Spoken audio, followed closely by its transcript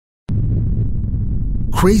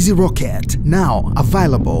Crazy Rocket, now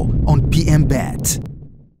available on PMBet.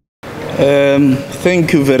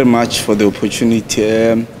 Thank you very much for the opportunity.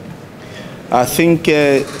 I think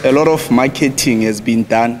a lot of marketing has been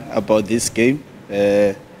done about this game,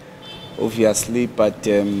 obviously, but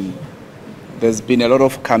there's been a lot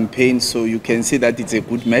of campaigns, so you can see that it's a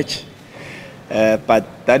good match. But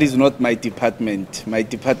that is not my department. My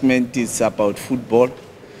department is about football,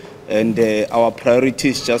 and our priority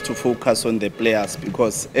is just to focus on the players,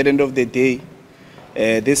 because at the end of the day,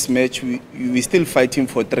 this match, we're still fighting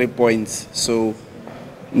for 3 points. So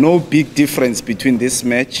no big difference between this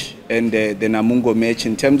match and the Namungo match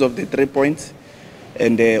in terms of the 3 points,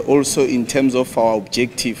 and also in terms of our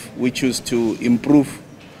objective, which is to improve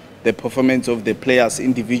the performance of the players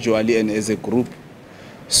individually and as a group.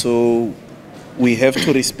 So we have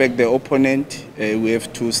to respect the opponent. We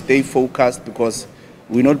have to stay focused, because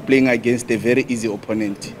we're not playing against a very easy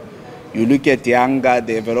opponent. You look at Yanga,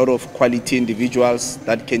 they have a lot of quality individuals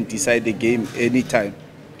that can decide the game anytime.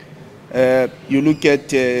 You look at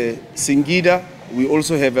Singida, we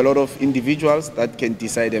also have a lot of individuals that can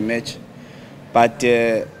decide a match. But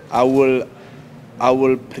I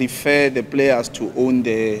will prefer the players to own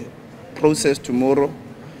the process tomorrow.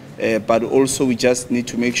 But also we just need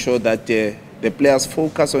to make sure that the players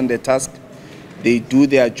focus on the task. They do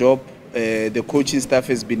their job. The coaching staff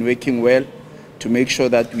has been working well to make sure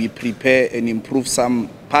that we prepare and improve some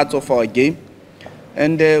parts of our game.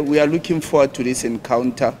 And we are looking forward to this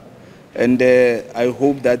encounter. And I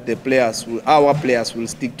hope that our players will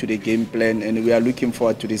stick to the game plan, and we are looking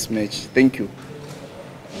forward to this match. Thank you.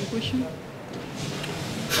 Any question?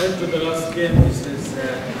 Went to the last game, this is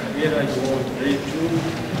Vera, you won 3-2,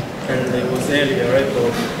 and it was earlier, right,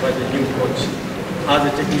 by the new coach. As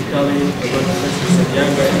a technically, the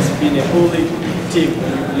Yanga, it's been a holy team.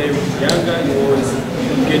 When you play with Yanga, you always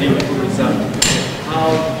getting a good result.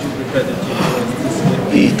 How did you prepare the team for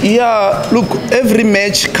this game? Yeah, look, every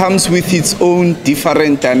match comes with its own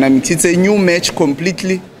different dynamics. It's a new match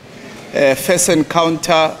completely. First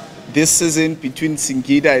encounter this season between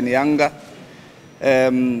Singida and Yanga.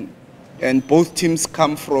 And both teams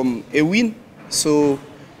come from a win. So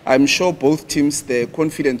I'm sure both teams, the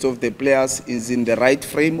confidence of the players is in the right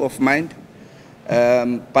frame of mind.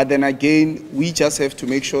 But then again, we just have to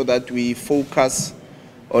make sure that we focus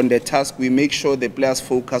on the task. We make sure the players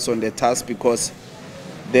focus on the task, because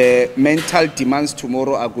the mental demands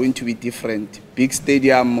tomorrow are going to be different. Big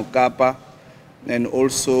stadium, Mkapa, and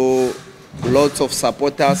also lots of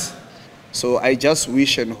supporters. So I just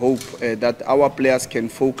wish and hope that our players can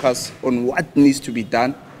focus on what needs to be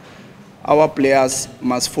done. Our players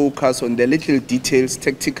must focus on the little details,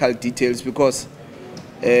 tactical details, because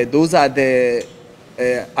those are the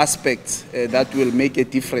aspects that will make a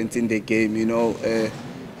difference in the game. You know,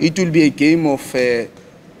 it will be a game of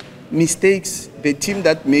mistakes. The team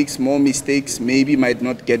that makes more mistakes maybe might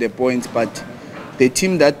not get a point, but the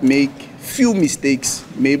team that make few mistakes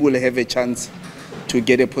maybe will have a chance to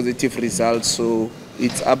get a positive result. So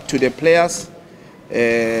it's up to the players.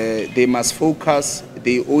 They must focus.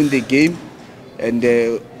 They own the game, and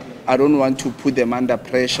I don't want to put them under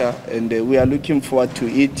pressure, and we are looking forward to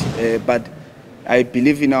it. But I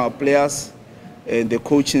believe in our players and the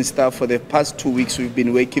coaching staff. For the past 2 weeks, we've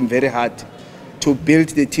been working very hard to build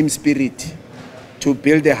the team spirit, to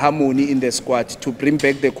build the harmony in the squad, to bring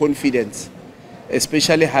back the confidence,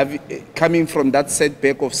 especially coming from that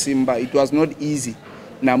setback of Simba. It was not easy.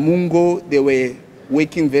 Namungo, they were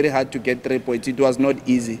working very hard to get 3 points. It was not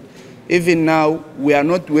easy. Even now, we are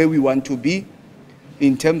not where we want to be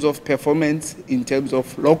in terms of performance, in terms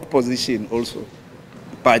of lock position also.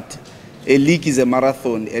 But a league is a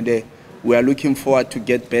marathon, and we are looking forward to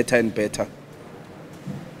get better and better.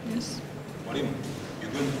 Yes. Mwalimu,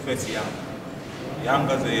 you're going to face Yanga.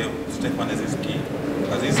 Yanga's Stefan as his key.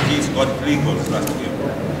 Because his key scored 3 goals last game.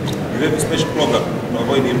 You have a special program to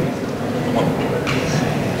avoid him. Come on.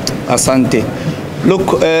 Asante.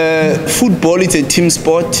 Look, football is a team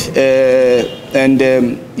sport, and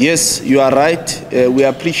yes, you are right. We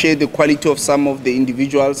appreciate the quality of some of the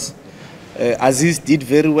individuals. Aziz did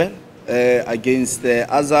very well against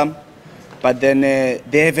Azam, but then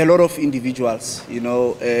they have a lot of individuals. You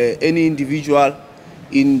know, any individual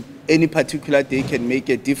in any particular day can make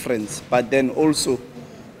a difference. But then also,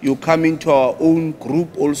 you come into our own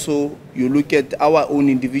group also, you look at our own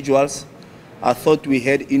individuals. I thought we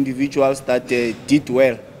had individuals that did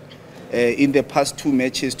well in the past 2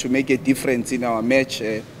 matches to make a difference in our match.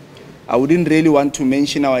 I wouldn't really want to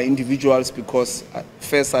mention our individuals, because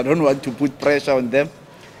first, I don't want to put pressure on them.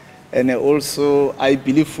 And also, I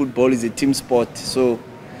believe football is a team sport. So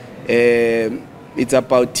It's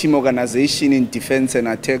about team organization in defense and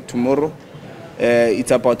attack tomorrow.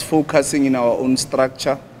 It's about focusing in our own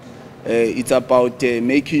structure. It's about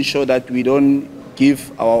making sure that we don't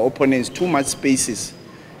give our opponents too much spaces,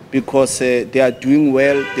 because they are doing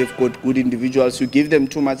well, they've got good individuals. You give them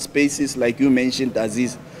too much spaces, like you mentioned,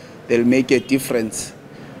 Aziz, they'll make a difference.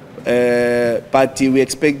 But we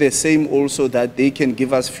expect the same also, that they can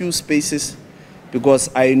give us few spaces, because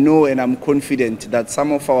I know and I'm confident that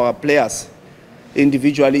some of our players,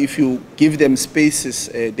 individually, if you give them spaces,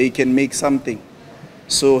 they can make something.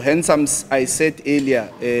 So hence I said earlier,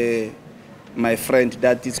 my friend,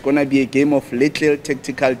 that it's going to be a game of little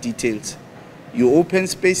tactical details. You open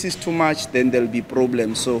spaces too much, then there'll be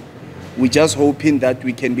problems. So we're just hoping that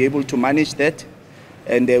we can be able to manage that.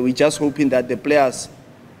 And we're just hoping that the players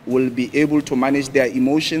will be able to manage their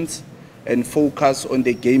emotions and focus on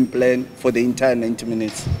the game plan for the entire 90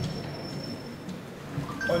 minutes.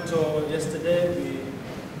 Also, yesterday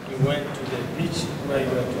we went to the beach where you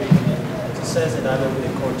were doing exercise and other with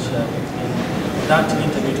the coach. In that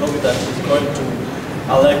interview, told me that he's going to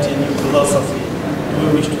elect a new philosophy. Do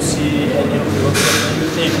we wish to see a new philosophy? Do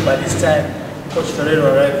you think by this time Coach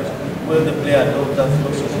Torero arrived, will the player adopt that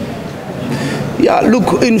philosophy? Yeah,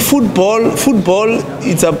 look, in football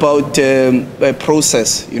it's about a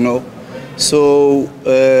process, you know. So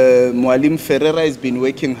Mwalim Ferreira has been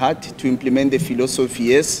working hard to implement the philosophy,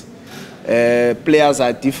 yes. Players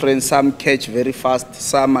are different, some catch very fast,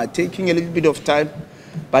 some are taking a little bit of time,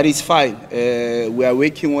 but it's fine. We are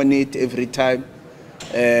working on it every time.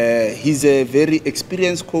 He's a very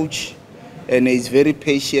experienced coach and he's very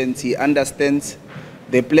patient, he understands.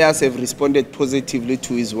 The players have responded positively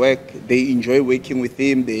to his work. They enjoy working with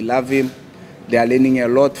him, they love him, they are learning a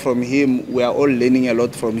lot from him. We are all learning a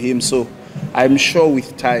lot from him. So I'm sure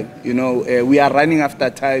with time, you know, we are running after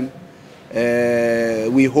time.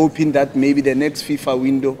 We're hoping that maybe the next FIFA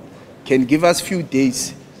window can give us few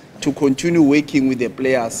days to continue working with the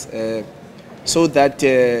players so that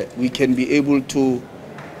we can be able to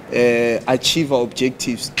achieve our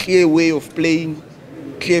objectives. Clear way of playing,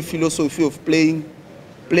 clear philosophy of playing,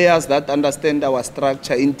 players that understand our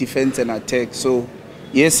structure in defense and attack. So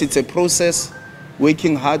yes, it's a process,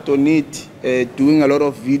 working hard on it, doing a lot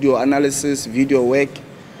of video analysis, video work,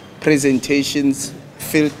 presentations,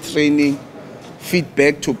 field training,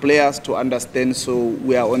 feedback to players to understand, so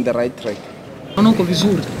we are on the right track.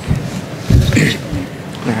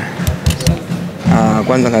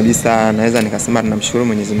 Kwanza kabisa naweza nikasema tunamshukuru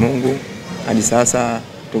Mwenyezi Mungu, hadi sasa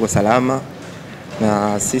tuko salama,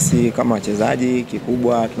 na sisi kama wachezaji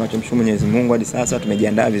kikubwa tunachomshukuru Mwenyezi Mungu, hadi sasa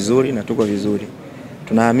tumejiandaa vizuri na tuko vizuri.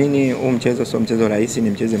 Tunaamini huu mchezo sio mchezo rahisi, ni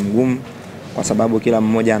mchezo mgumu, kwa sababu kila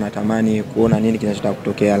mmoja anatamani kuona nini kinachotaka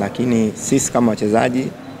kutokea, lakini sisi kama wachezaji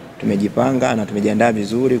tumejipanga na tumejiandaa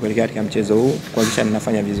vizuri kuelekea katika mchezo huu kuhakikisha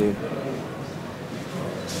tunafanya vizuri.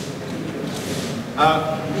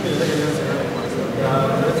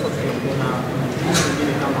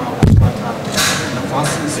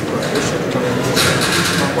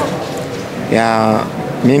 Ya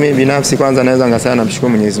mimi binafsi kwanza naweza ngasema namshukuru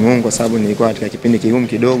Mwenyezi Mungu kwa sababu nilikuwa katika kipindi kigumu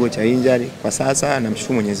kidogo cha injury. Kwa sasa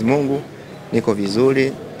namshukuru Mwenyezi Mungu, niko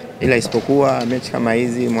vizuri, ila isipokuwa mechi kama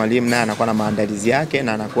hizi mwalimu naye anakuwa na maandalizi yake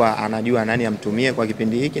na anakuwa anajua nani amtumie kwa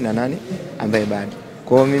kipindi hiki na nani ambaye bado.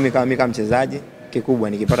 Kwa hiyo mimi kama mchezaji kikubwa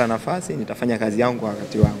nikipata nafasi nitafanya kazi yangu kwa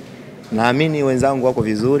wakati wangu. Naamini wenzangu wako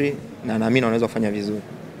vizuri na naamini wanaweza kufanya vizuri.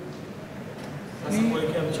 Sasa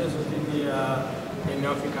kuelekea mchezo dhidi ya Young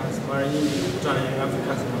Africans, mara nyingi kukutana na Young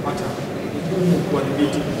Africans unapata ngumu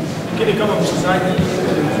kuwadhibiti. Lakini kama mchezaji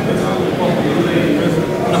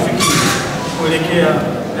unafikiri kuelekea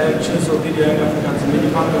mchezo dhidi ya Young Africans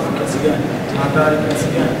mmejipanga kwa kiasi gani? Tahadhari kiasi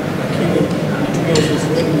gani? Lakini nitumie uzoefu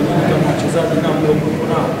wenu kama mchezaji na mliokuwa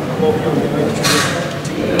nao ambao pia mmeweza kucheza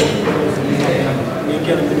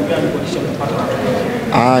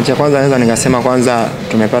cha kwanza naweza nikasema kwanza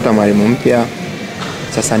tumepata mwalimu mpya.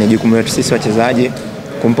 Sasa ni jukumu letu sisi wachezaji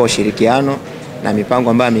kumpa ushirikiano na mipango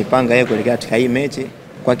ambayo amepanga yeye kuelekea katika hii mechi,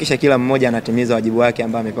 kuhakikisha kila mmoja anatimiza wajibu wake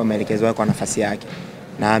ambao amepewa maelekezo yake kwa nafasi yake.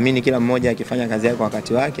 Naamini kila mmoja akifanya kazi yake kwa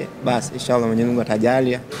wakati wake, basi inshallah Mwenyezi Mungu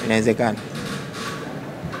atajalia, inawezekana.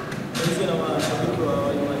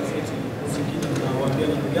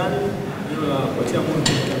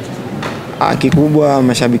 Kikubwa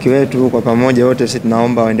mashabiki wetu kwa pamoja wote sisi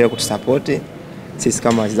tunaomba waendelee kutusupport. Sisi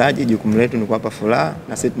kama wachezaji jukumu letu ni kuwapa furaha,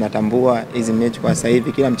 na sisi tunatambua hizi mechi kwa sasa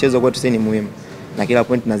hivi kila mchezo kwetu sisi ni muhimu na kila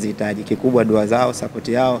point tunazihitaji. Kikubwa dua zao, support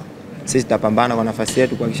yao. Sisi tutapambana kwa nafasi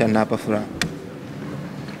yetu kuhakikisha tunawapa furaha.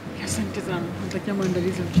 Asante sana. Natakia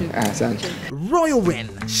maandalizi ya mchezo. Asante. Royal Win,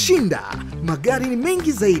 shinda. Magari ni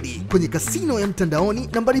mengi zaidi kwenye kasino ya mtandaoni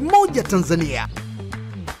nambari 1 Tanzania.